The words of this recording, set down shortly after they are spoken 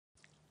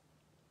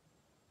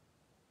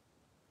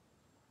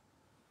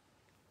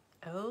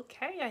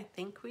Okay, I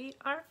think we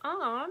are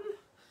on.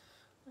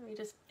 Let me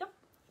just, yep,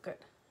 good.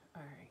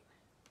 All right,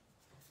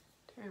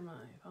 turn my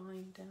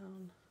volume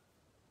down.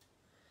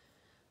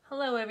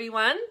 Hello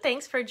everyone,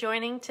 thanks for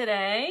joining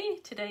today.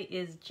 Today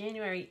is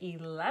January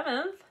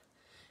 11th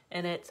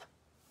and it's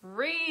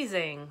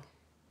freezing.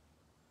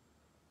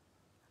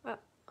 Oh, all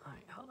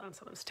right, hold on,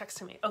 someone's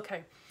texting me.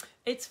 Okay,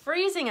 it's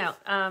freezing out.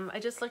 I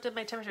just looked at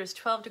my temperature, it's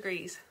 12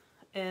 degrees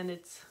and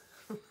it's,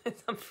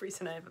 I'm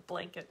freezing. I have a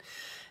blanket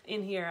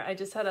in here. I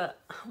just had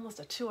almost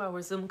a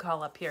 2-hour Zoom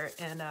call up here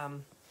and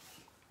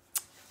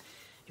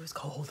it was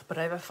cold, but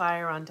I have a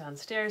fire on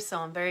downstairs, so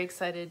I'm very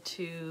excited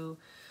to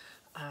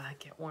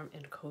get warm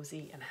and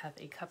cozy and have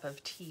a cup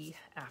of tea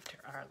after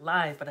our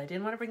live. But I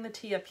didn't want to bring the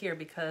tea up here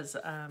because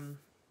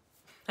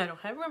I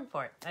don't have room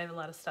for it. I have a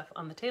lot of stuff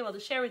on the table to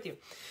share with you.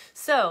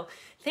 So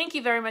thank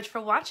you very much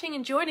for watching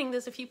and joining.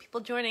 There's a few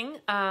people joining.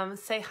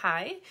 Say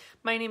hi.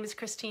 My name is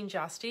Christine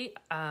Josty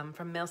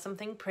from Mail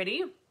Something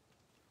Pretty.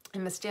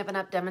 I'm a Stampin'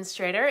 Up!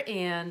 Demonstrator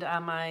and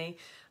I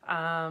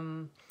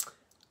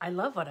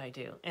love what I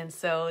do. And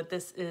so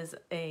this is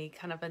a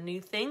kind of a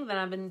new thing that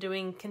I've been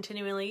doing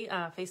continually,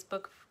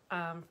 Facebook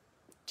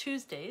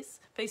Tuesdays,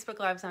 Facebook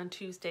Lives on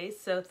Tuesdays,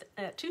 so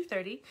at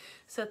 2:30.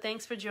 So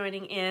thanks for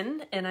joining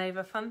in, and I have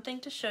a fun thing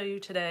to show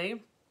you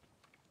today.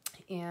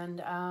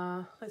 And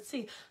let's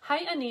see. Hi,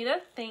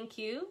 Anita. Thank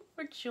you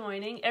for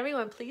joining.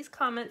 Everyone, please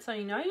comment so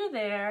you know you're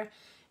there.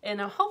 And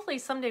hopefully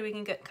someday we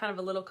can get kind of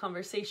a little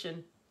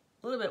conversation,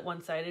 a little bit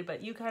one-sided,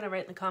 but you kind of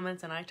write in the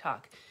comments and I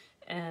talk.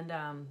 And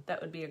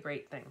that would be a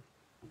great thing.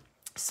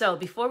 So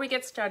before we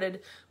get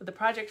started with the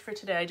project for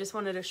today, I just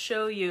wanted to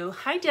show you.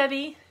 Hi,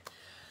 Debbie.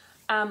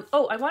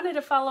 Oh, I wanted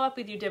to follow up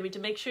with you, Debbie, to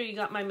make sure you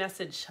got my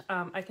message.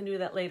 I can do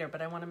that later,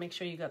 but I want to make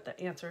sure you got the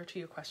answer to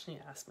your question you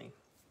asked me,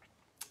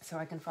 so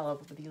I can follow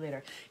up with you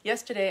later.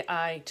 Yesterday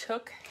I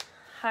took,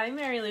 hi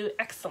Mary Lou,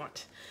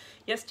 excellent.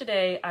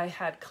 Yesterday I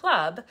had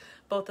club,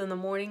 both in the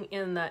morning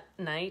and the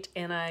night,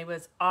 and I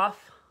was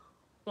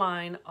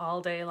offline all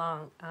day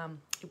long.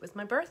 It was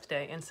my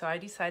birthday, and so I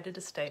decided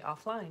to stay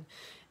offline.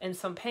 And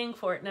so I'm paying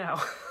for it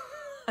now.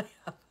 I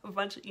have a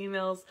bunch of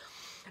emails.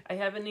 I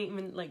haven't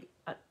even, like,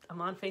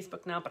 I'm on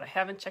Facebook now, but I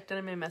haven't checked any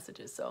of my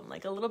messages, so I'm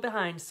like a little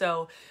behind.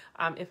 So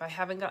if I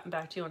haven't gotten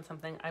back to you on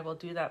something, I will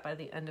do that by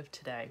the end of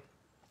today.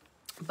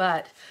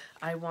 But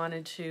I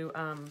wanted to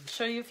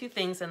show you a few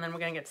things, and then we're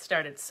going to get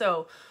started.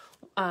 So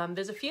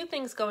there's a few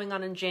things going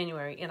on in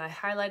January, and I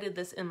highlighted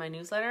this in my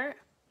newsletter,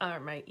 or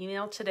my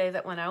email today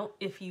that went out.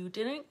 If you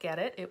didn't get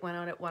it, it went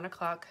out at 1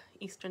 o'clock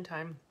Eastern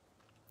time,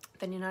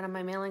 then you're not on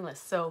my mailing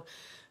list. So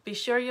be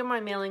sure you're on my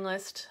mailing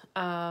list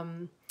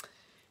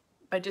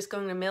by just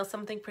going to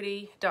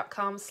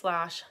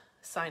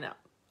mailsomethingpretty.com/sign up.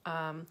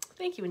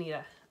 Thank you,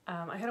 Anita.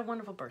 I had a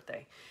wonderful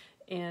birthday,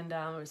 and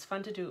it was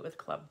fun to do it with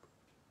club.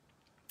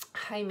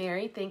 Hi,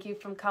 Mary. Thank you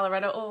from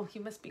Colorado. Oh,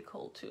 you must be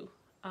cold too.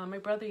 My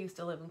brother used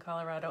to live in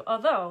Colorado,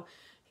 although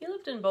he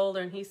lived in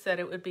Boulder, and he said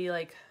it would be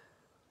like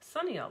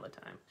sunny all the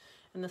time,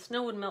 and the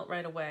snow would melt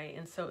right away,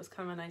 and so it was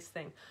kind of a nice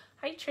thing.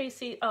 Hi,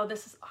 Tracy. Oh,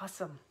 this is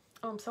awesome.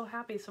 Oh, I'm so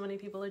happy so many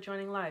people are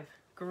joining live.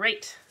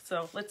 Great.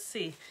 So let's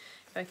see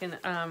if I can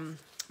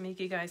make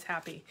you guys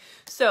happy.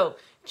 So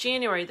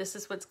January, this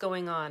is what's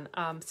going on.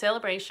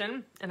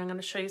 Sale-a-bration, and I'm going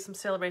to show you some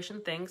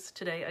Sale-a-bration things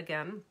today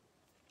again.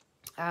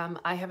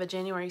 I have a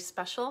January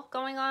special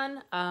going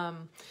on.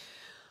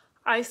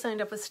 I signed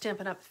up with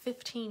Stampin' Up!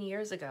 15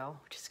 years ago,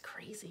 which is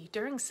crazy,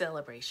 during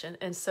Sale-a-bration.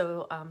 And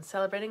so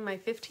celebrating my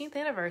 15th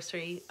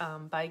anniversary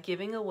by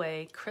giving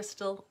away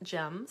crystal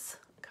gems,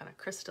 kind of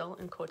crystal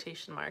in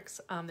quotation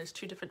marks. There's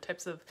 2 different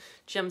types of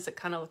gems that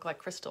kind of look like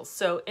crystals.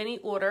 So any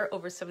order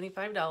over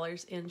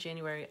 $75 in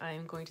January, I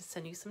am going to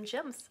send you some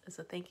gems as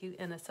a thank you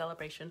and a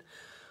celebration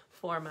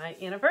for my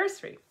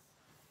anniversary.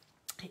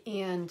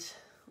 And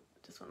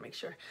just want to make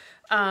sure.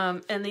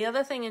 And the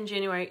other thing in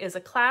January is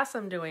a class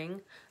I'm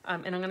doing,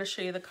 and I'm going to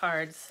show you the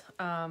cards.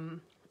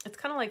 It's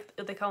kind of like,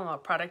 they call them a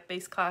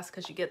product-based class,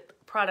 because you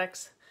get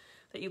products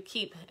that you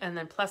keep and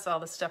then plus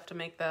all the stuff to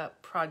make the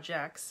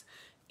projects.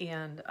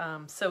 And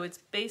so it's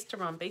based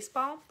around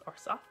baseball or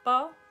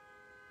softball.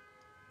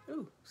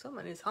 Ooh,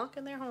 someone is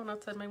honking their horn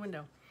outside my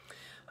window.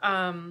 So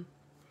I'm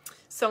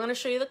going to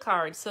show you the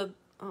cards. So,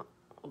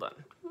 hold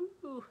on.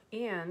 Ooh,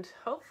 and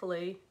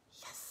hopefully,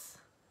 yes,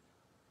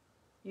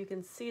 you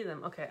can see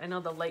them. Okay, I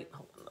know the light,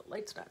 hold on, the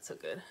light's not so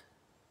good.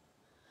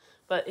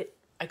 But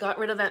I got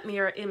rid of that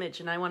mirror image,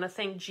 and I want to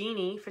thank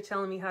Jeannie for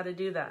telling me how to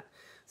do that.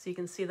 So you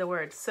can see the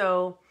words.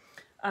 So,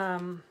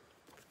 let me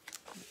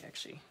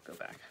actually go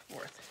back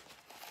forth.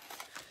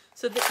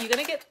 So you're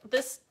gonna get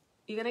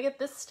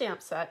this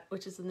stamp set,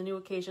 which is in the New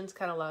Occasions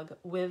catalog,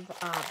 with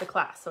the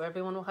class. So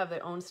everyone will have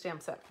their own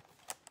stamp set.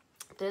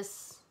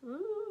 This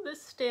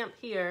stamp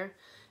here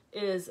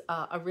is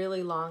a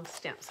really long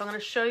stamp. So I'm gonna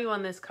show you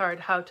on this card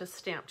how to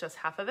stamp just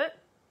half of it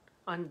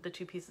on the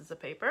 2 pieces of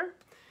paper.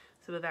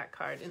 So with that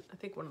card, and I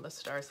think one of the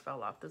stars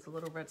fell off. There's a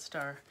little red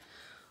star.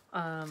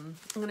 I'm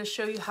gonna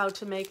show you how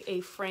to make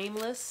a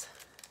frameless,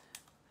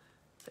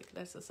 I think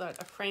that's the side,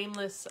 a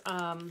frameless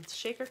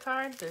shaker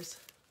card. There's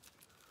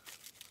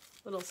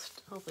little,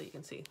 hopefully you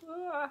can see,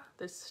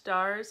 there's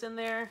stars in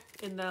there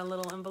in the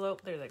little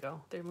envelope. There they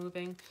go, they're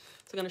moving.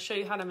 So I'm going to show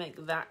you how to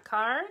make that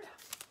card.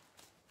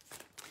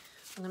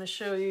 I'm going to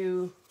show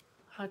you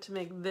how to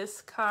make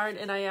this card,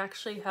 and I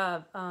actually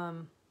have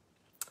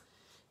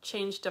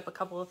changed up a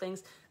couple of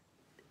things.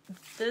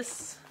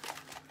 This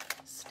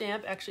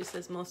stamp actually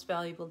says most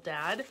valuable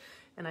dad,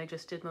 and I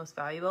just did most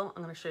valuable.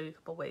 I'm going to show you a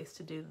couple ways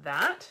to do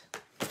that.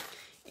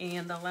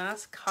 And the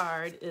last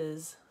card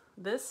is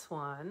this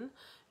one.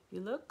 If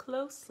you look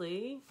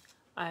closely,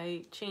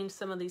 I changed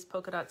some of these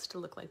polka dots to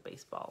look like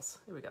baseballs.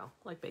 Here we go,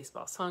 like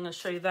baseballs. So I'm going to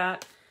show you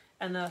that.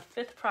 And the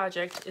fifth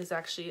project is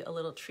actually a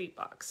little treat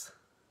box.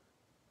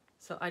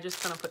 So I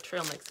just kind of put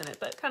trail mix in it,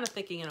 but kind of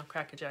thinking, you know,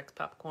 Cracker Jacks,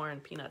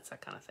 popcorn, peanuts,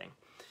 that kind of thing.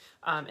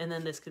 And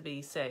then this could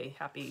be, say,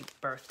 happy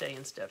birthday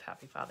instead of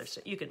happy Father's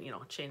Day. You can, you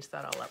know, change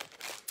that all up.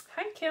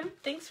 Hi, Kim.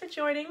 Thanks for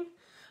joining.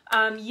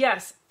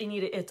 Yes,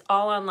 Anita, it's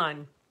all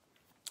online.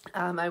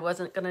 I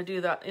wasn't going to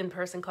do the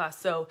in-person class.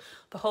 So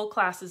the whole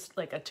class is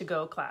like a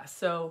to-go class.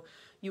 So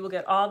you will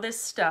get all this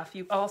stuff.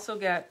 You also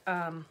get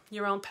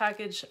your own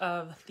package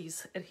of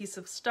these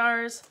adhesive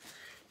stars.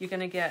 You're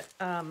going to get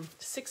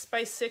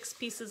 6x6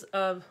 pieces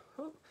of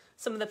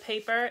some of the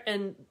paper.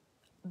 And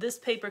this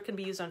paper can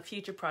be used on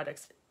future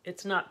products.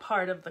 It's not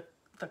part of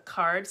the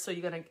card. So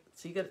you get,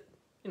 you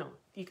know,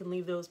 you can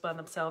leave those by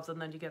themselves,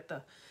 and then you get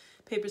the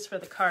papers for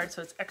the card.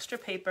 So it's extra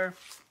paper.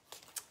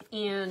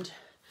 And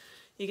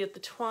you get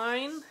the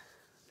twine.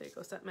 There it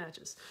goes, that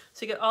matches.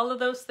 So you get all of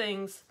those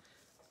things,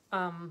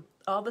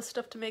 all the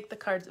stuff to make the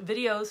cards,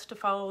 videos to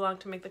follow along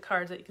to make the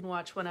cards that you can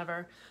watch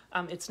whenever.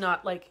 It's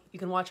not like you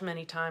can watch them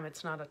anytime.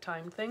 It's not a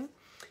time thing.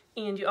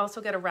 And you also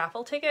get a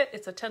raffle ticket.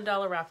 It's a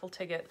 $10 raffle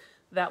ticket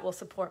that will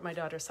support my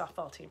daughter's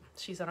softball team.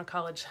 She's on a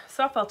college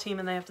softball team,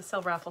 and they have to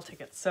sell raffle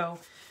tickets. So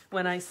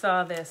when I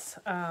saw this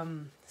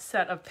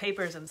set of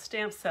papers and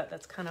stamp set,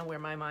 that's kind of where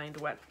my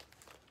mind went.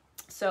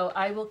 So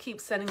I will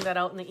keep sending that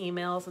out in the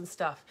emails and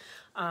stuff.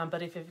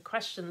 But if you have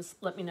questions,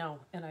 let me know,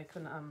 and I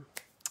can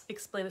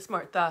explain this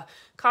more. The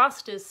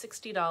cost is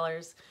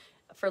 $60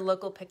 for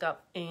local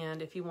pickup,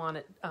 and if you want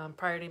it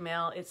priority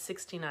mail, it's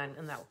 $69,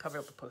 and that will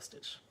cover the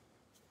postage.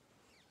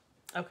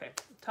 Okay,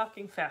 I'm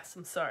talking fast,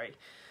 I'm sorry.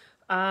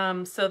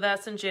 So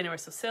that's in January.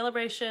 So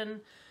Sale-a-bration,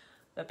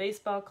 the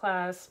baseball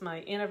class,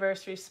 my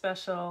anniversary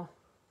special,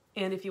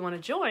 and if you want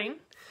to join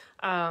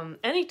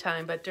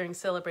anytime, but during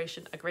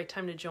Sale-a-bration, a great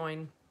time to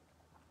join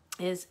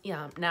is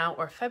now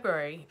or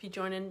February. If you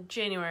join in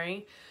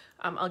January,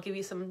 I'll give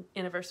you some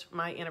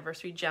my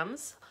anniversary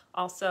gems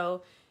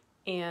also,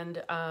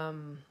 and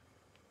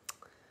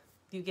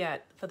you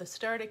get, for the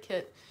starter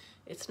kit,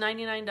 it's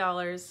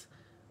 $99,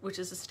 which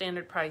is a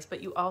standard price,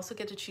 but you also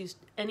get to choose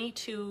any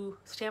 2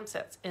 stamp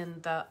sets in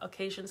the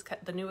occasions,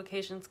 the new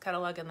occasions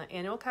catalog and the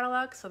annual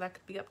catalog, so that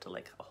could be up to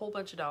like a whole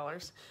bunch of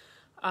dollars.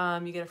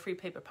 You get a free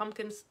paper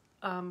pumpkins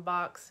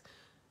box,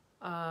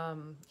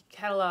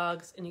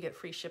 catalogs, and you get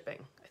free shipping.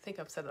 I think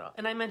I've said it all.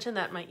 And I mentioned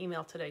that in my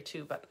email today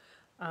too, but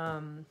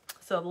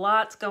so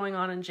lots going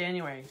on in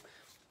January.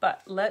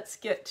 But let's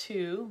get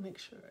to, make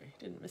sure I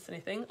didn't miss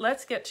anything.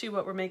 Let's get to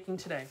what we're making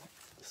today.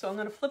 So I'm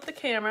gonna flip the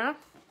camera.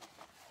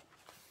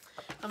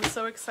 I'm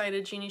so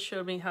excited. Jeannie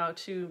showed me how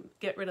to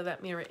get rid of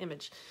that mirror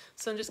image.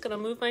 So I'm just gonna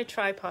move my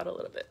tripod a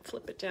little bit,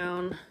 flip it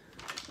down,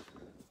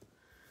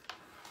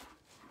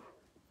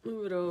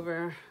 move it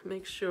over,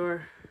 make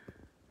sure.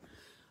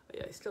 Oh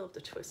yeah, I still have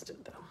to twist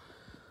it though.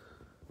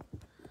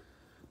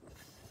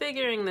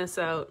 Figuring this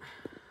out.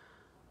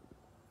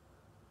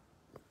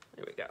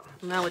 There we go.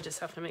 Now we just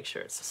have to make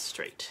sure it's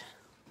straight.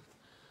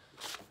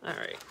 All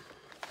right.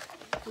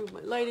 Move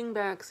my lighting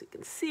back so you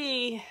can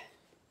see.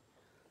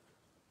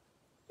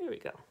 There we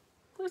go.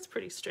 That's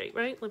pretty straight,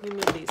 right? Let me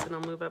move these and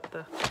I'll move up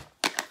the...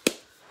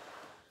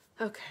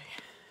 Okay.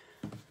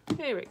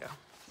 There we go.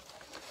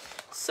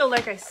 So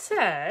like I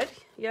said,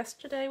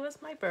 yesterday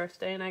was my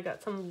birthday, and I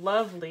got some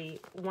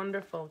lovely,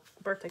 wonderful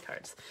birthday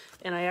cards.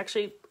 And I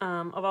actually,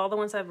 of all the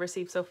ones I've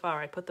received so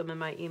far, I put them in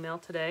my email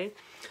today.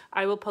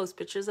 I will post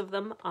pictures of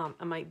them on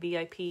my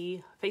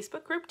VIP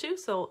Facebook group too.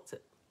 So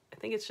I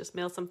think it's just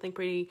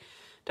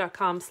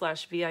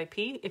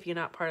mailsomethingpretty.com/VIP. If you're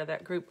not part of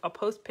that group, I'll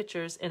post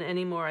pictures, and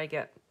any more I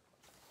get,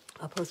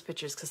 I'll post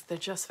pictures because they're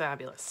just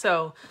fabulous.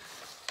 So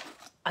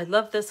I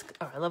love this.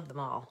 Oh, I love them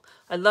all.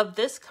 I love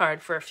this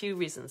card for a few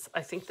reasons.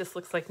 I think this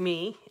looks like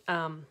me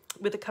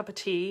with a cup of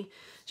tea,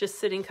 just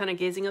sitting kind of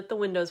gazing at the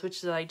windows,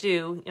 which I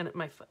do. And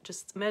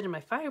just imagine my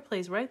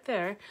fireplace right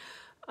there.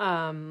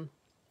 And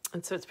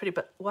so it's pretty,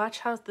 but watch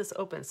how this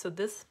opens. So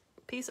this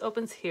piece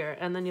opens here,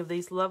 and then you have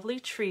these lovely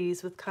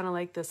trees with kind of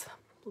like this,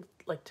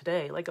 like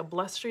today, like a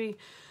blustery,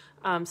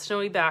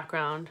 snowy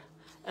background.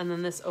 And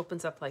then this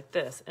opens up like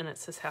this, and it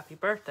says happy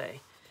birthday.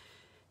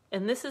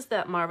 And this is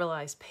that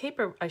marbleized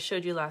paper I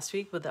showed you last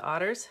week with the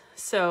otters.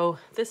 So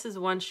this is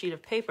one sheet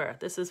of paper.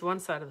 This is one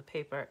side of the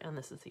paper, and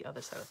this is the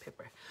other side of the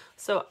paper.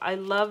 So I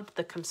loved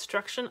the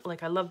construction,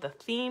 like I love the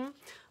theme.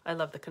 I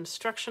love the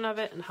construction of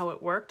it and how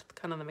it worked,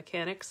 kind of the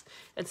mechanics.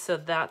 And so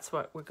that's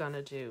what we're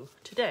gonna do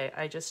today.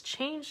 I just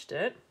changed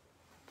it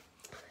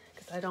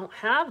because I don't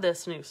have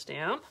this new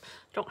stamp.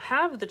 I don't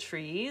have the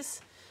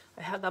trees.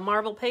 I have the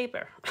marble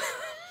paper.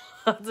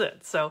 That's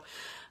it. So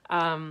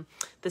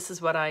this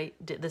is what I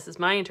did. This is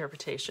my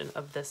interpretation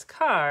of this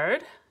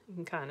card. You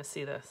can kind of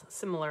see the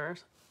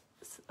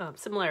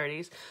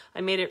similarities.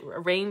 I made it a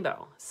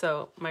rainbow.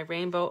 So my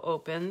rainbow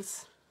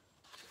opens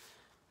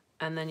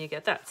and then you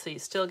get that. So you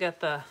still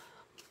get the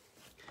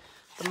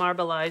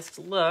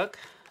marbleized look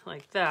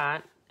like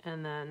that.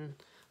 And then,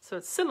 so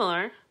it's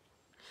similar.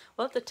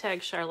 We'll have to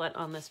tag Charlotte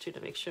on this too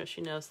to make sure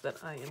she knows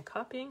that I am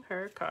copying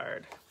her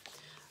card.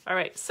 All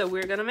right, so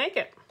we're gonna make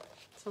it.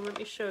 So let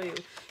me show you.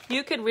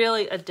 You could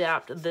really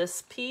adapt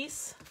this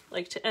piece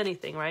like to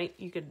anything, right?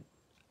 You could,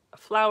 a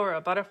flower,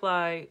 a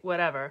butterfly,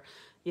 whatever.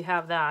 You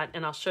have that,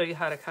 and I'll show you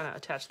how to kind of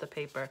attach the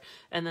paper.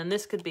 And then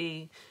this could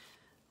be,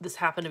 this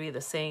happened to be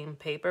the same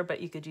paper,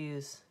 but you could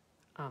use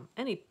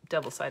any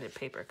double-sided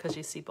paper because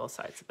you see both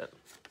sides of it.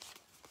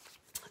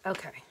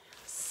 Okay,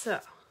 so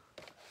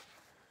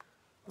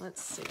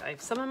let's see. I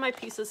have some of my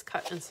pieces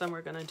cut and some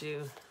we're gonna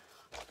do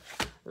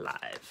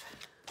live.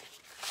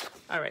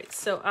 All right,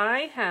 so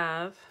I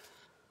have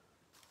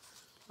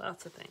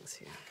lots of things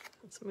here.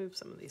 Let's move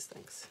some of these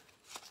things.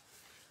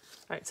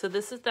 All right, so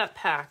this is that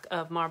pack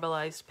of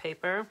marbleized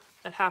paper.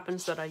 It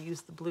happens that I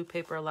used the blue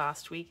paper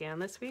last week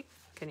and this week.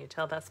 Can you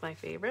tell that's my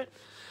favorite?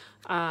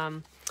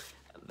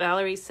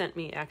 Valerie sent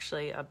me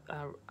actually,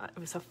 it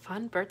was a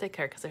fun birthday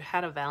card because it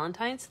had a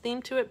Valentine's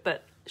theme to it,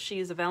 but she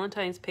used a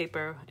Valentine's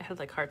paper. It had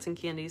like hearts and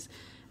candies.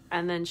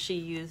 And then she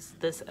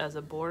used this as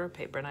a border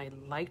paper, and I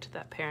liked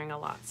that pairing a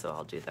lot, so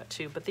I'll do that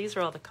too. But these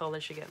are all the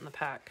colors you get in the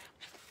pack.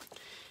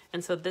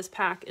 And so this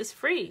pack is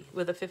free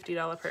with a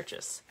 $50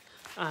 purchase.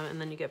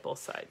 And then you get both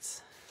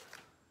sides.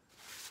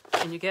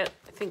 And you get,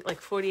 I think, like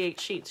 48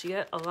 sheets. You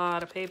get a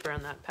lot of paper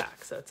in that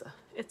pack, so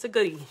it's a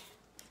goodie.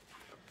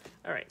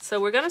 All right, so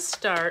we're gonna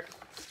start.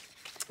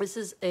 This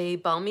is a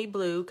balmy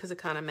blue because it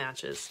kind of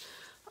matches.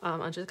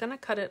 I'm just gonna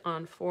cut it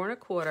on 4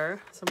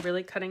 1/4. So I'm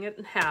really cutting it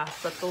in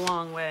half, but the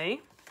long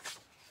way.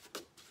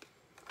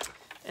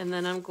 And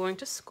then I'm going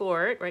to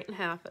score it right in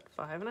half at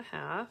 5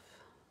 1/2.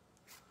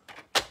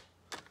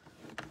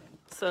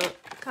 So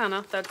kind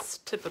of, that's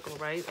typical,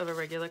 right, of a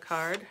regular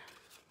card.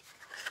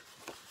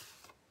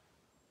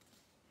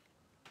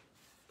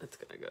 It's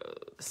gonna go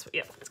this way.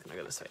 Yeah, it's gonna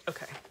go this way.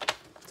 Okay.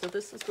 So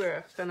this is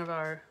where kind of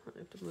our, I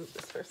have to move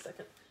this for a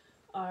second.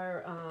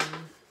 Our,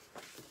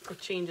 it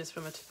changes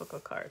from a typical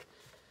card.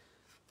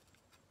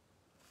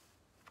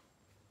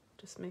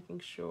 Just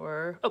making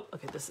sure. Oh,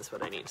 okay, this is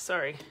what I need.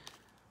 Sorry.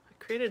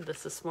 I created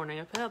this morning.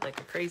 I've had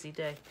like a crazy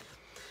day.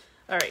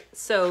 All right,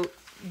 so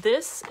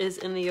this is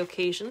in the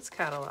Occasions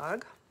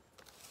catalog.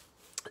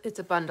 It's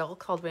a bundle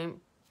called I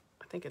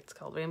think it's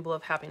called Rainbow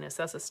of Happiness.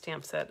 That's a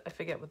stamp set. I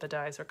forget what the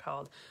dies are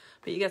called.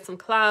 But you get some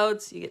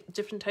clouds, you get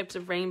different types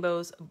of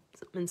rainbows,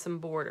 and some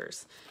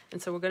borders.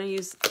 And so we're going to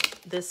use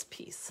this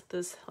piece,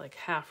 this like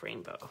half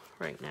rainbow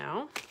right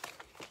now.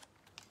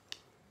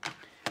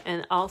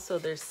 And also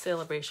there's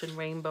Sale-a-bration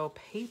Rainbow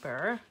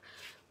Paper,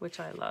 which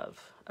I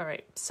love. All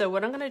right, so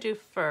what I'm going to do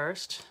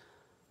first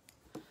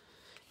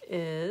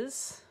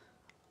is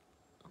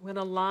I'm going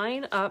to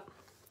line up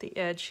the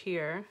edge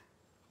here.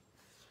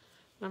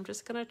 And I'm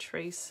just going to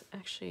trace,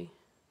 actually,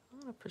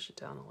 I'm going to push it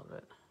down a little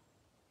bit.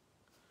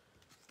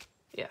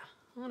 Yeah,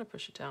 I'm going to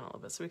push it down a little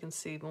bit so we can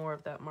see more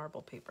of that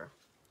marble paper.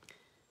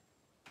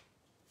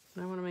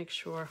 And I want to make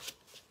sure.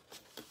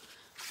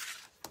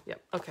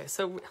 Yep, okay,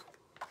 so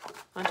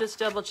I'm just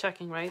double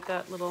checking, right?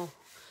 That little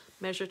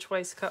measure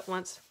twice, cut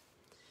once.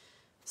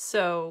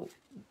 So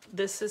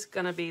this is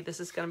gonna be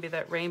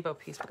that rainbow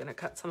piece. We're gonna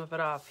cut some of it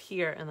off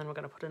here, and then we're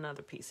gonna put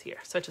another piece here.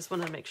 So I just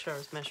wanted to make sure I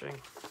was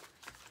measuring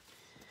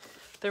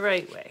the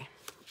right way.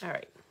 All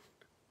right.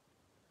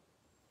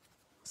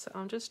 So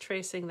I'm just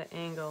tracing the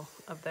angle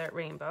of that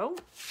rainbow,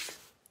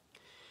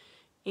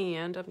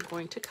 and I'm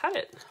going to cut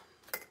it.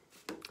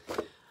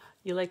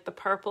 You like the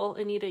purple,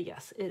 Anita?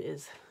 Yes, it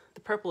is.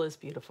 The purple is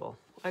beautiful.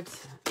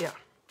 Yeah,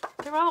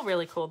 they're all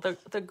really cool.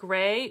 The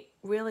gray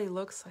really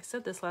looks, I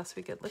said this last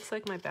week, it looks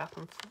like my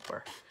bathroom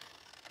floor.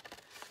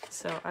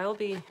 So I'll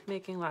be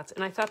making lots.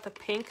 And I thought the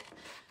pink,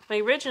 my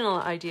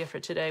original idea for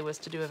today was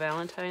to do a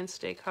Valentine's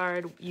Day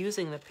card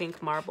using the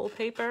pink marble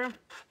paper.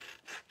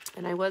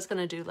 And I was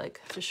gonna do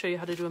to show you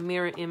how to do a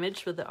mirror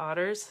image with the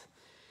otters.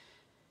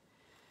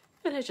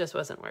 And it just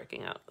wasn't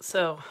working out.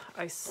 So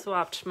I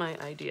swapped my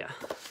idea.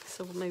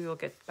 So maybe we'll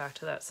get back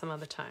to that some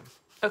other time.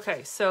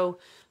 Okay, so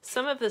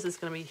some of this is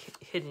going to be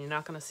hidden. You're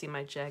not going to see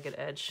my jagged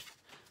edge,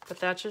 but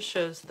that just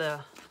shows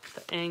the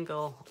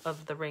angle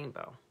of the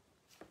rainbow.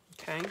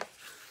 Okay,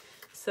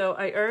 so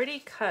I already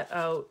cut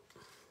out,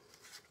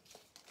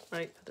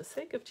 right, for the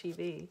sake of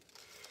TV,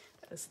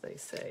 as they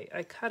say,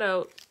 I cut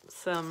out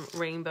some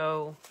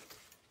rainbow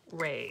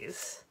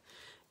rays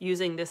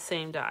using this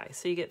same die.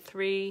 So you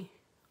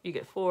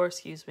get four,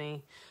 excuse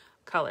me,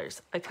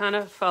 colors. I kind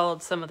of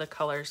followed some of the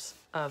colors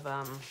of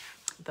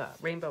the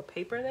rainbow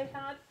paper they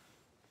had.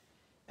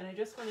 And I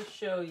just want to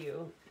show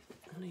you,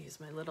 I'm going to use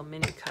my little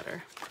mini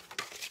cutter.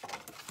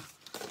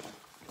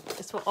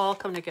 This will all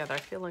come together. I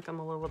feel like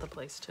I'm all over the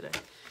place today.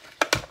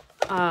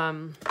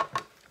 My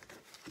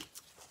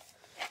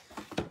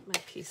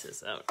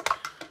pieces out.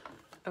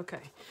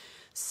 Okay,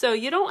 so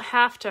you don't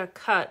have to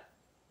cut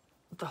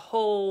the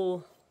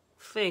whole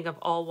thing of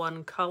all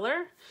one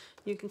color.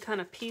 You can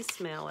kind of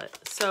piecemeal it.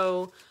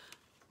 So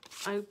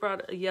I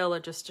brought a yellow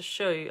just to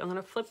show you. I'm going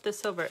to flip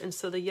this over, and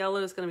so the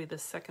yellow is going to be the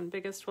second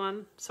biggest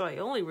one. So I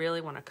only really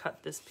want to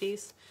cut this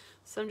piece.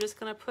 So I'm just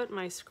going to put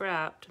my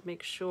scrap to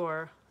make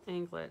sure,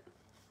 angle it,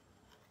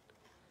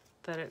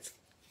 that it's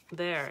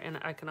there, and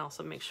I can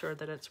also make sure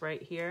that it's right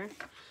here.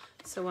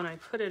 So when I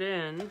put it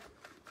in,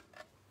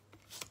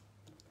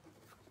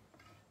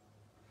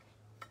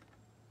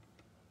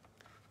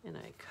 and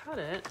I cut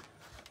it,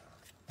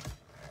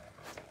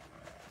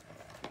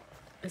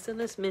 isn't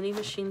this mini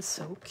machine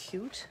so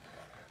cute?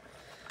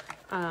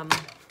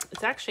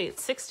 It's actually at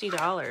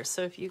 $60,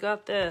 so if you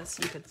got this,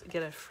 you could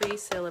get a free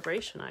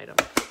Sale-a-bration item.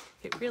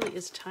 It really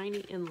is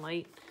tiny and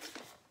light.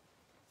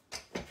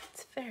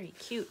 It's very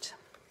cute.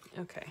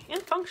 Okay,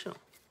 and functional.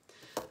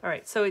 All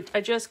right, so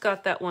I just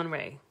got that one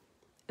ray,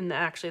 and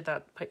actually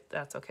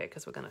that's okay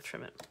because we're going to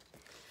trim it.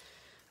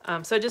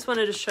 So I just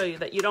wanted to show you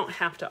that you don't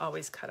have to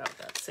always cut out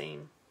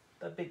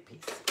the big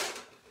piece.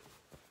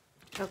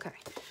 Okay,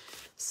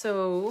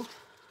 so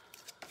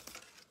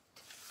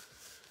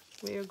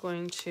we are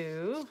going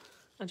to,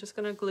 I'm just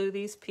going to glue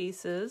these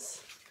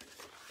pieces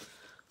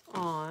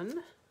on.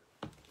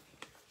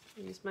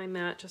 Use my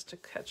mat just to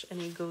catch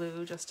any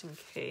glue just in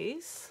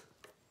case.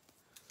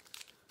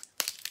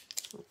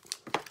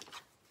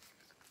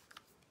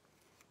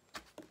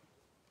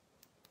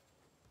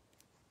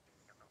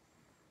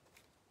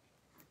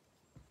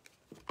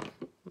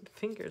 My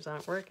fingers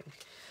aren't working.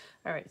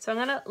 All right, so I'm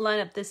going to line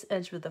up this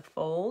edge with the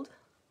fold,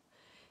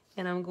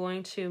 and I'm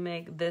going to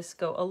make this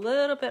go a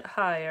little bit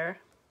higher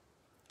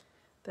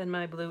than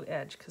my blue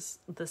edge because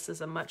this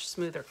is a much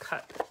smoother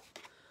cut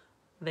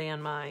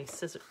than my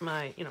scissor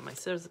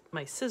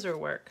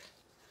work.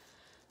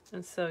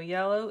 And so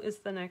yellow is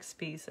the next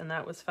piece, and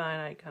that was fine.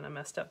 I kind of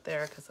messed up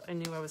there because I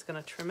knew I was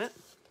going to trim it.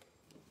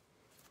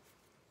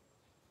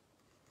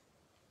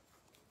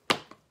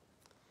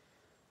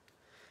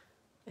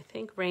 I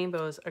think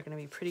rainbows are going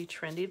to be pretty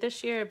trendy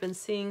this year. I've been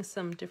seeing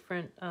some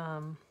different,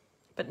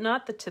 but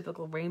not the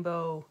typical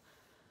rainbow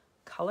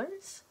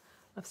colors.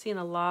 I've seen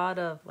a lot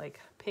of like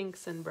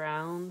pinks and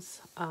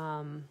browns,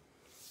 kind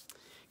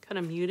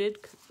of muted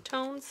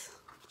tones,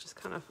 which is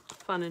kind of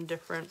fun and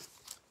different.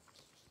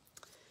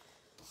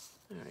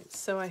 All right,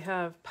 so I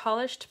have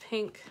polished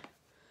pink.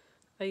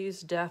 I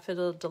use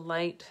Daffodil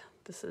Delight.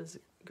 This is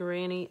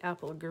Granny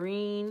Apple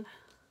Green.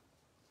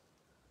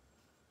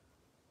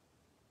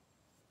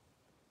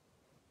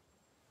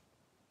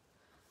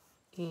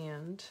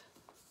 And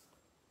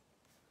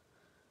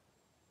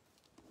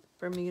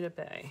Bermuda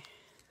Bay.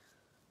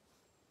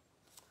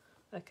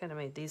 I kind of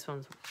made these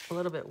ones a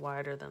little bit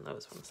wider than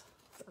those ones.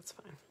 That's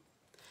fine.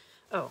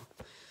 Oh,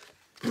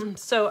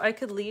 so I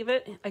could leave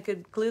it. I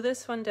could glue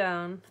this one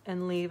down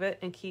and leave it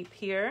and keep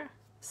here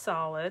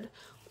solid.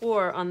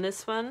 Or on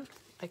this one,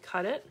 I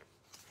cut it.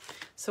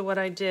 So what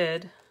I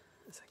did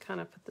is I kind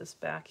of put this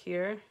back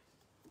here.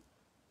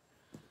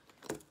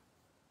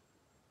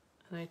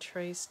 And I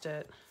traced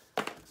it.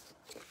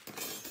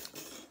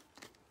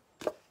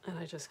 And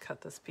I just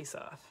cut this piece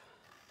off.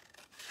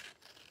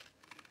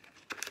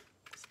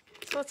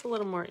 So it's a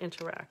little more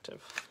interactive.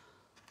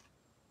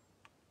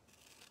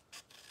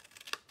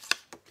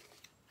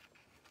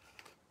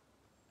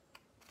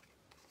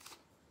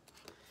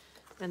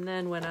 And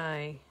then when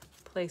I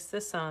place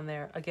this on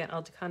there, again,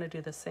 I'll kind of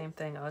do the same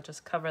thing. I'll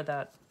just cover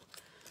that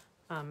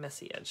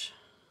messy edge.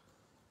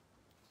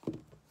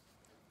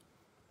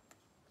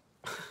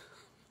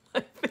 My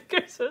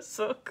fingers are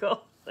so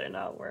cold, they're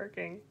not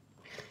working.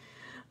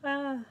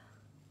 All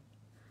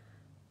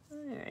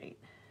right.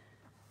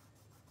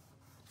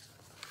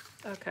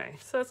 Okay,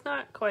 so it's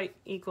not quite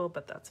equal,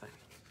 but that's fine.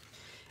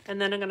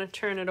 And then I'm going to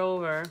turn it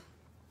over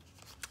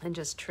and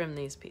just trim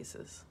these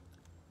pieces.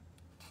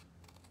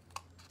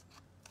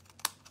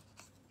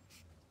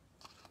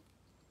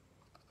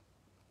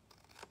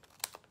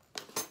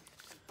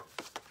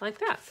 Like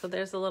that. So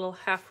there's a little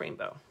half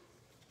rainbow.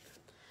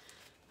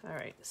 All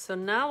right, so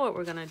now what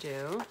we're going to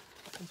do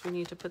is we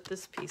need to put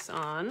this piece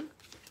on.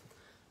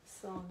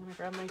 So I'm going to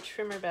grab my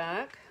trimmer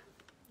back.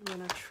 I'm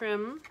going to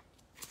trim.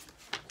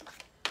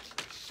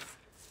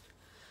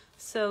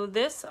 So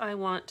this I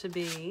want to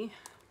be,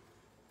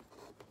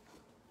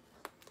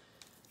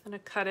 I'm going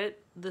to cut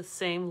it the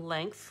same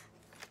length.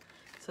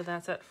 So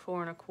that's at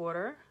 4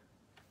 1/4.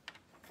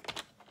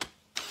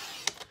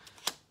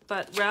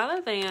 But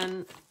rather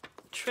than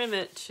trim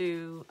it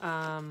to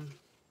 5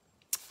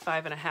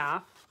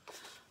 1/2,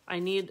 I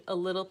need a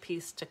little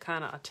piece to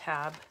kind of a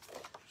tab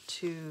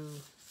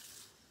to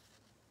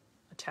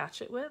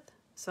attach it with.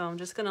 So I'm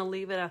just going to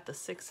leave it at the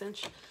 6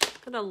 inch.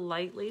 I'm going to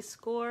lightly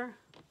score.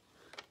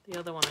 The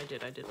other one I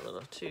did a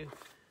little too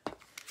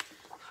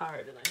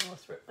hard and I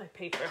almost ripped my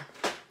paper.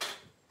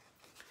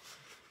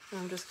 And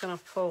I'm just going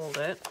to fold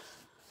it.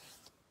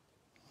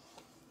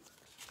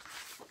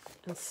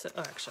 And so,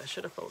 oh, actually, I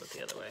should have folded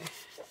the other way.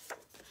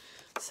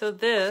 So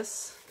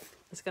this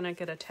is going to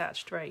get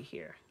attached right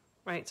here,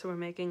 right? So we're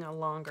making a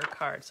longer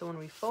card. So when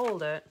we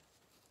fold it,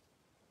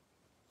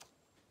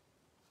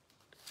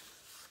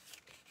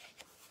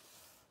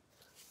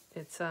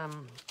 it's,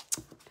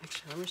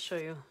 actually, let me show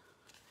you.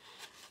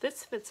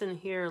 This fits in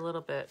here a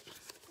little bit,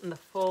 and the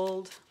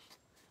fold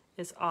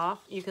is off.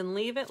 You can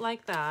leave it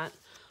like that,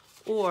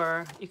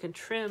 or you can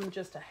trim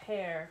just a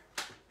hair,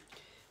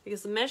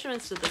 because the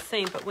measurements are the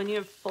same, but when you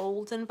have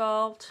folds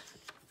involved,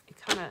 it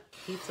kind of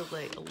eats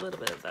away a little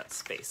bit of that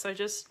space. So I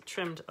just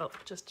trimmed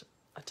just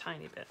a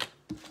tiny bit.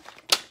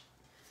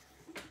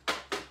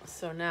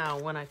 So now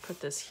when I put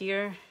this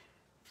here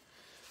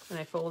and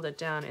I fold it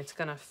down, it's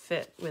gonna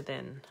fit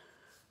within.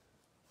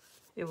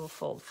 It will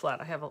fold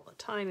flat. I have a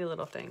tiny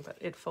little thing, but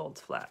it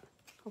folds flat.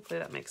 Hopefully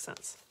that makes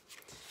sense.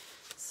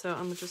 So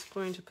I'm just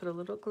going to put a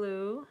little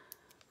glue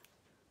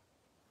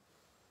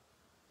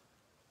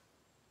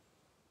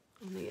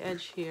on the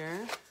edge here.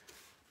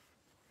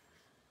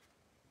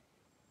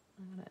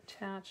 I'm going to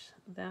attach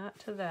that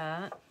to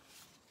that,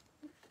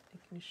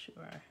 making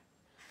sure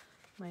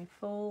my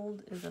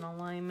fold is in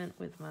alignment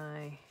with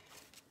my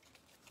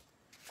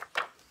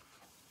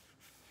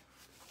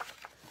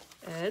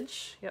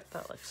edge. Yep,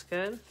 that looks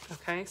good.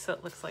 Okay, so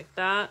it looks like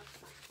that.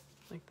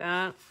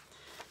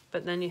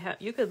 But then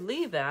you could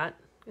leave that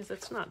because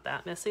it's not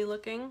that messy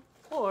looking,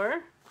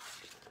 or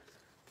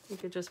you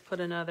could just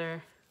put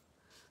another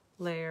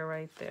layer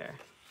right there.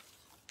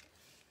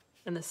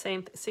 And the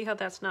same, see how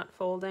that's not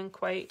folding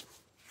quite?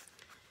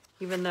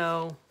 Even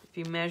though if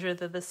you measure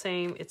they're the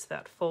same, it's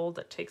that fold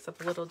that takes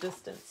up a little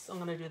distance. So I'm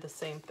gonna do the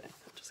same thing.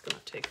 I'm just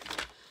gonna take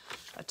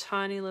a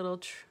tiny little,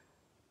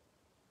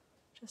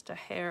 just a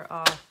hair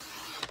off.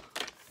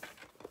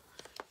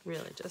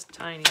 Really, just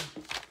tiny.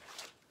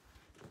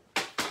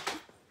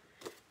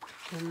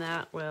 And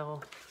that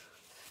will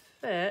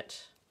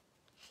fit.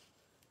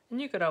 And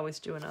you could always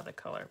do another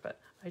color, but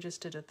I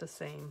just did it the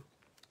same.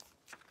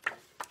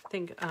 I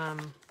think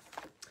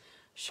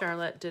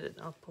Charlotte did it.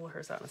 I'll pull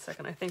hers out in a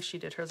second. I think she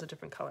did hers a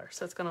different color.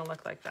 So it's going to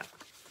look like that.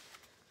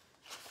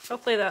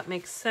 Hopefully that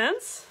makes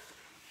sense.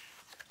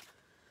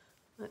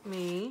 Let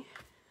me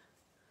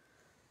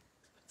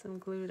put some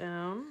glue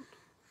down.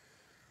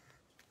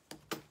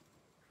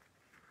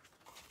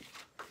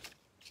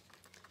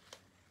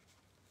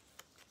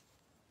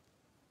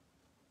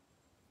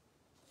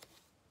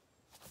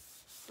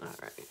 All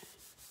right.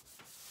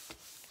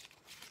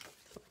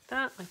 So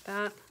like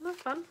that. Not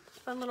fun.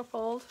 Fun little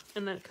fold.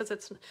 And then, because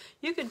it's,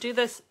 you could do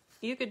this,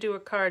 you could do a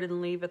card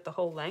and leave it the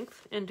whole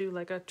length and do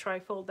like a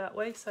tri-fold that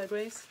way,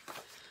 sideways.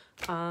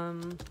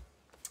 And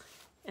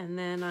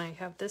then I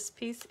have this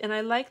piece, and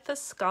I like the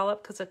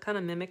scallop because it kind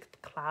of mimicked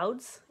the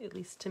clouds, at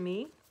least to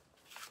me.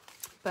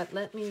 But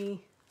let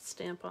me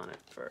stamp on it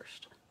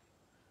first.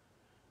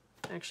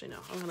 Actually, no,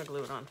 I'm going to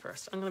glue it on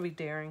first. I'm going to be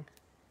daring.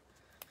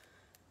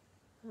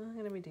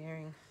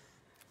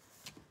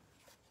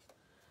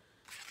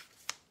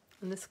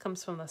 And this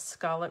comes from the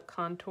Scallop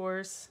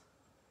Contours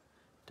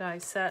die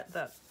set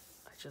that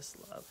I just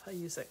love. I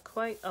use it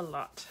quite a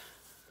lot.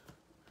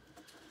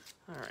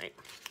 All right.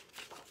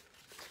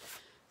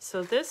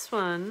 So this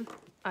one,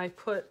 I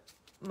put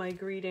my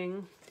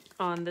greeting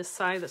on this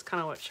side. That's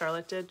kind of what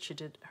Charlotte did. She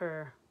did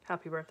her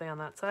happy birthday on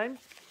that side.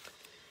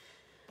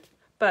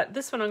 But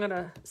this one I'm going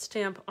to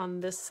stamp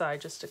on this side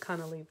just to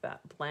kind of leave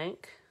that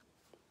blank.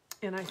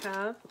 And I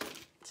have,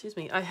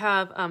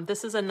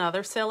 this is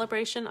another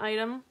Sale-a-bration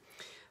item.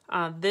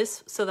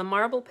 So the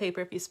marble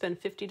paper, if you spend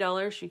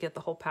 $50, you get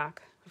the whole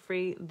pack for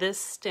free. This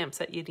stamp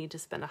set, you need to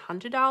spend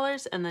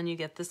 $100, and then you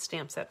get this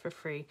stamp set for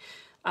free.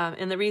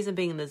 And the reason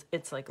being is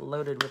it's like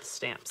loaded with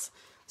stamps.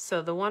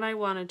 So the one I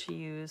wanted to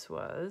use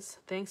was,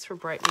 thanks for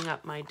brightening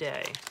up my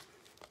day.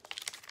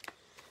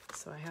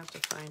 So I have to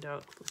find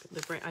out,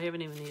 I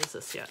haven't even used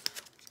this yet.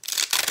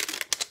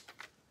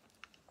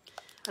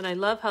 And I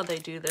love how they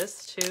do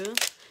this too,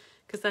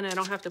 because then I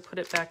don't have to put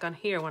it back on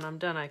here. When I'm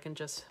done, I can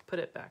just put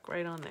it back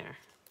right on there.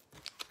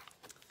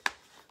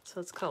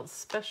 So it's called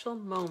Special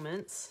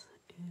Moments,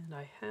 and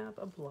I have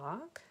a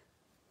block.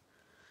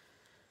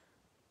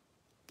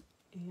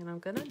 And I'm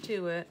gonna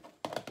do it,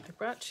 I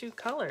brought two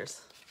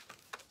colors.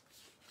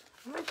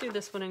 I'm gonna do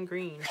this one in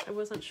green. I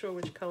wasn't sure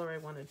which color I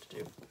wanted to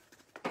do.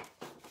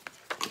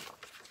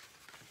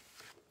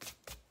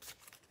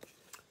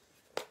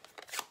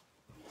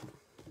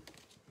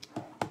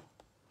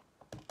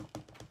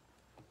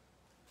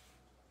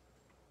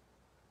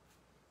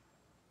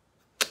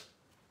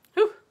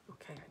 Whew,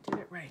 okay, I did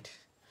it right.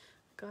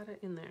 Got it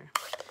in there.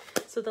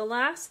 So the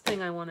last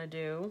thing I wanna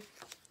do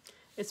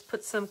is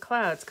put some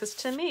clouds, because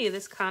to me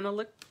this kind of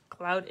looked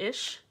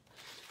cloud-ish.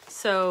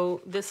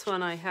 So this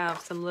one I have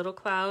some little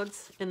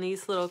clouds, and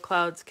these little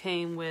clouds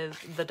came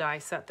with the die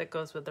set that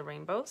goes with the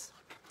rainbows.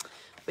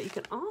 But you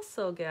can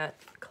also get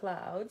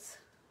clouds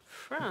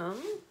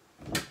from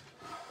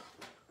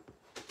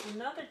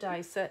another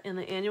die set in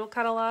the annual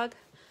catalog.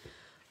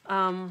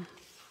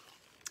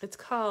 It's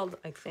called,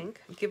 I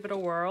think, Give It a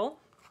Whirl.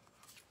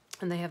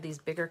 And they have these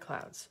bigger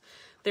clouds.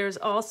 There's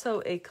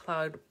also a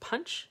cloud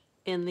punch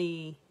in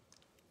the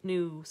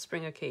new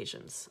spring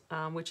occasions,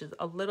 which is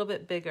a little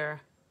bit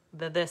bigger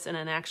than this, and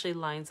it actually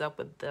lines up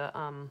with the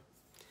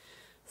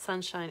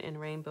Sunshine and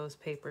Rainbows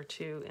paper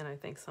too, and I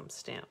think some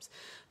stamps.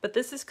 But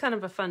this is kind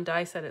of a fun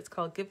die set. It's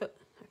called Give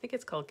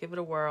It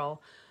a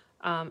Whirl.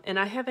 And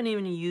I haven't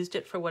even used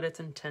it for what it's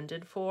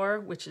intended for,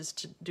 which is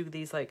to do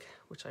these like,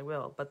 which I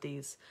will, but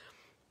these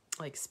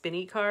like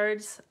spinny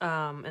cards.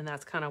 And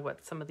that's kind of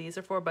what some of these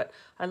are for, but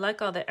I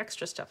like all the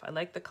extra stuff. I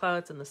like the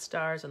clouds and the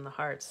stars and the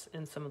hearts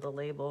and some of the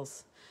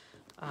labels.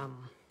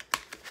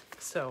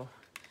 So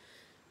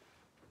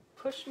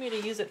push me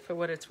to use it for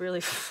what it's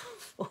really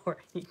for.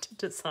 I need to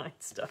design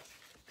stuff,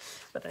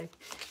 but I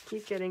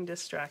keep getting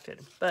distracted.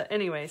 But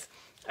anyways,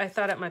 I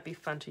thought it might be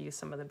fun to use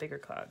some of the bigger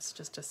clouds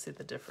just to see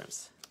the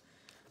difference.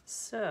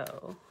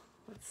 So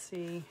let's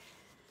see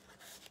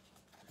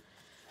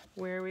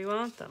where we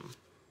want them.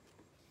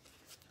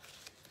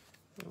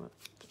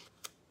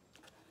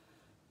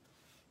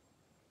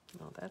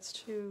 No, that's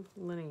too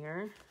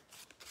linear.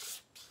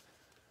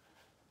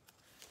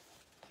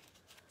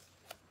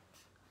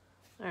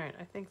 All right,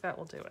 I think that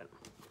will do it.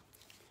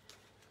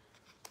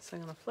 So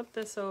I'm going to flip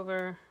this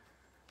over.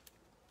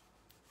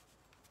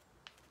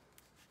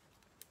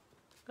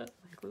 Oh,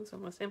 my glue's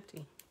almost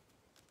empty.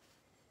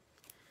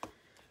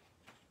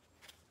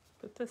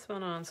 Put this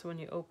one on so when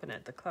you open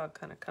it, the cloud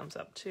kind of comes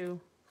up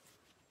too.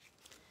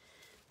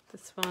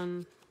 This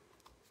one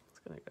is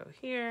going to go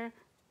here.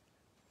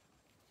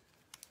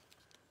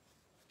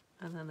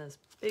 And then this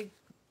big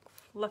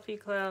fluffy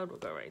cloud will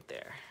go right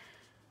there.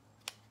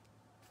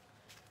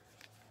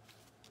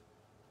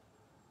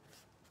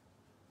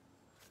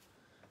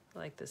 I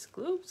like this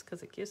glue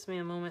because it gives me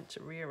a moment to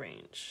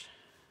rearrange.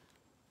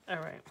 All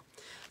right,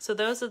 so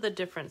those are the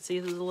different,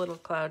 these are the little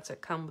clouds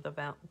that come with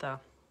the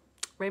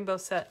rainbow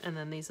set, and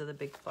then these are the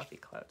big fluffy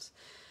clouds.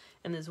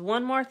 And there's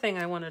one more thing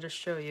I wanted to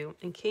show you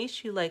in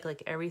case you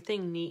like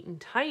everything neat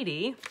and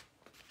tidy.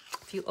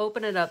 If you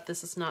open it up,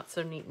 this is not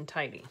so neat and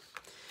tidy.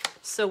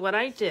 So what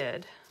I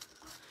did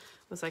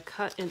was I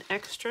cut an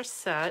extra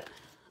set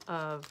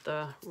of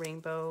the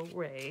rainbow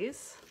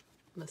rays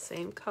in the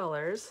same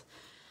colors.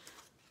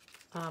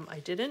 I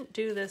didn't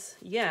do this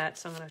yet,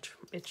 so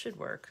it should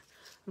work.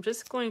 I'm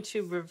just going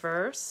to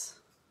reverse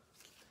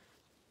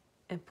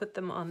and put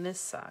them on this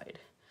side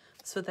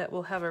so that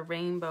we'll have a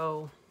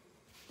rainbow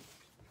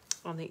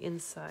on the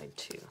inside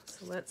too.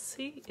 So let's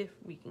see if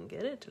we can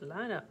get it to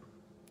line up.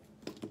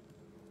 I'm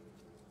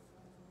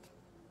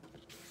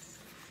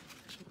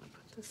gonna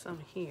put this on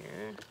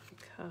here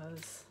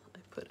because I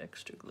put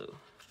extra glue.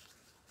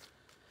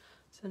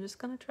 So I'm just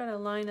gonna try to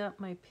line up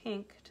my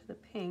pink to the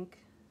pink.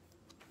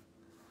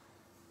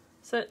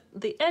 So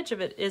the edge of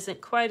it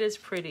isn't quite as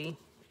pretty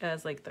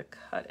as like the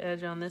cut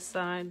edge on this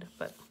side,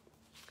 but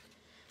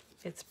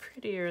it's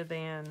prettier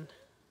than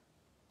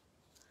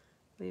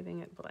leaving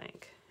it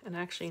blank. And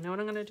actually, you know what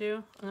I'm gonna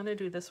do? I'm gonna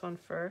do this one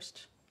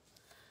first,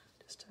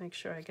 just to make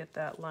sure I get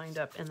that lined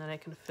up, and then I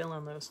can fill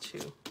in those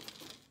two.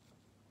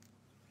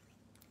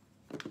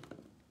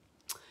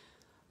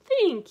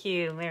 Thank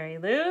you, Mary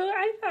Lou.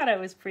 I thought I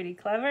was pretty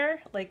clever,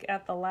 like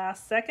at the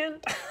last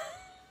second.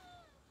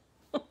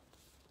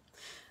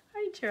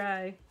 I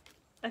try.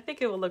 I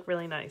think it will look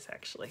really nice,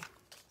 actually.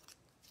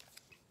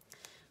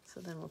 So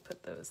then we'll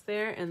put those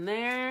there and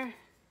there.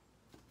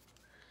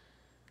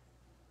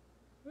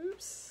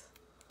 Oops.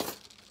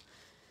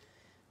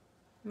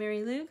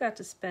 Mary Lou got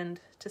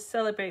to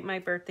celebrate my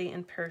birthday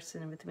in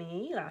person with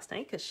me last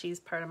night because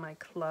she's part of my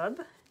club.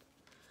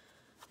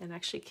 And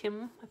actually,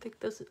 Kim,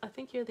 I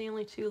think you're the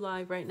only two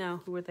live right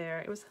now who were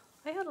there.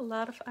 I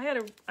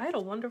had a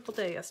wonderful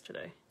day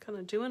yesterday. Kind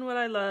of doing what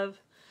I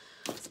love.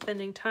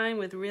 Spending time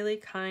with really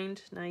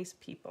kind, nice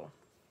people.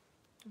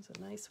 It's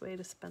a nice way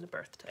to spend a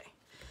birthday.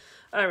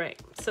 All right,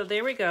 so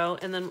there we go.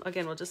 And then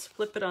again, we'll just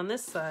flip it on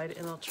this side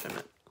and I'll trim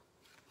it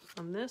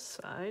on this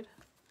side.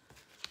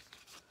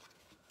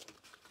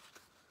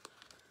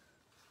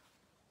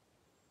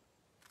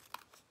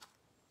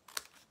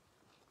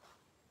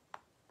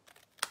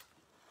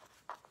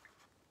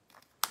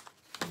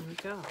 There we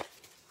go.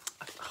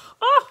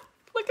 Oh,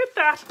 look at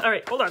that. All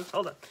right, hold on.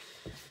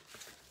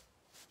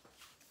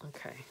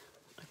 Okay.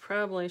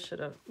 Probably should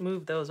have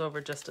moved those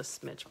over just a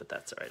smidge, but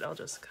that's all right. I'll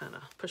just kind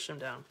of push them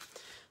down.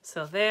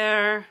 So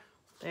there,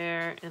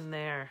 and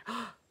there.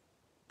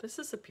 This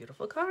is a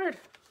beautiful card.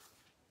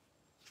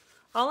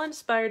 All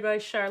inspired by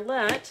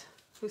Charlotte,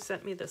 who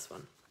sent me this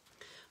one.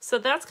 So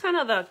that's kind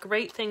of the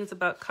great things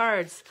about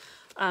cards.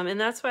 And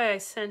that's why I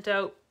sent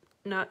out,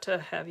 not to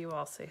have you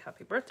all say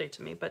happy birthday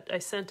to me, but I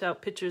sent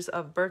out pictures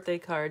of birthday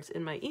cards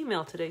in my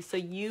email today so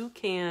you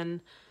can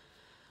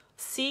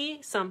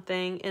see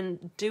something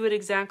and do it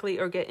exactly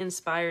or get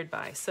inspired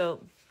by. So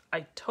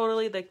I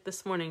totally, like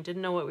this morning,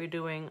 didn't know what we were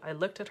doing. I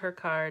looked at her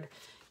card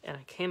and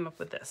I came up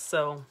with this.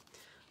 So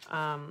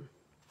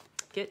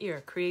get your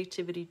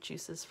creativity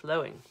juices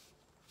flowing.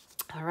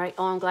 All right.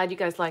 Oh, I'm glad you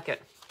guys like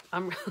it.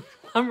 I'm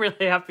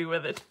really happy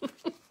with it.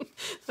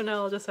 So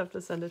now I'll just have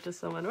to send it to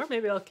someone, or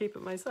maybe I'll keep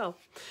it myself.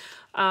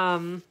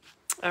 All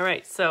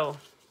right, so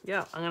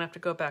yeah, I'm gonna have to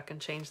go back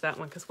and change that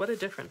one, because what a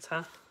difference,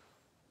 huh?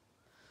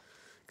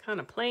 Kind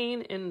of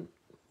plain and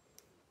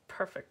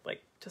perfect,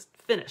 like just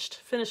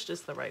finished. Finished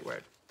is the right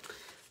word.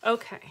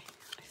 Okay,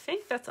 I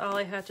think that's all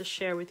I had to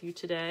share with you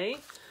today.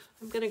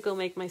 I'm gonna go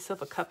make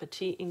myself a cup of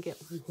tea and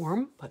get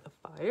warm by the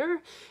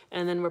fire,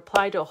 and then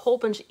reply to a whole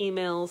bunch of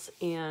emails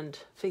and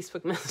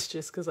Facebook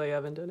messages, because I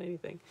haven't done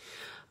anything.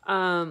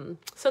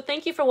 So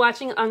thank you for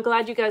watching. I'm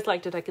glad you guys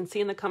liked it. I can see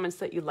in the comments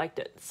that you liked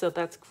it, so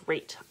that's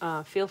great.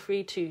 Feel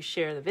free to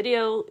share the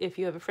video if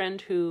you have a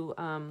friend who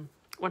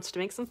wants to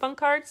make some fun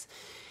cards,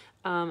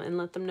 and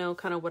let them know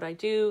kind of what I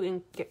do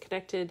and get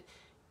connected,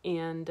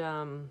 and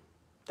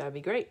that'd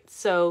be great.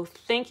 So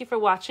thank you for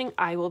watching.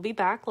 I will be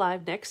back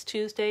live next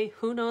Tuesday.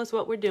 Who knows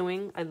what we're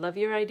doing? I love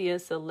your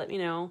ideas, so let me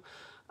know.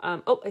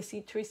 Oh, I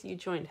see Teresa, you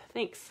joined.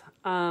 Thanks.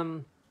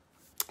 I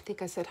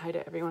think I said hi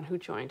to everyone who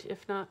joined.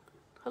 If not,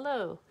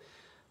 hello.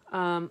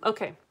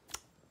 Okay,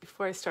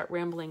 before I start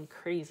rambling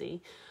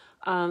crazy,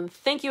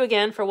 thank you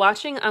again for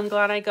watching. I'm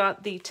glad I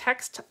got the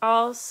text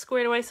all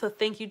squared away, so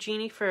thank you,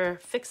 Jeannie, for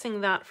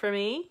fixing that for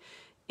me.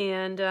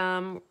 And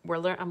I'm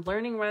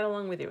learning right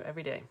along with you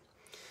every day.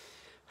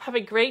 Have a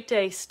great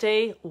day.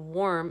 Stay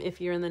warm. If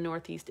you're in the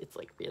Northeast, it's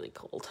like really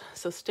cold.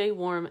 So stay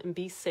warm and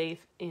be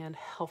safe and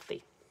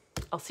healthy.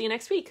 I'll see you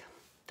next week.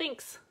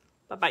 Thanks.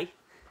 Bye-bye.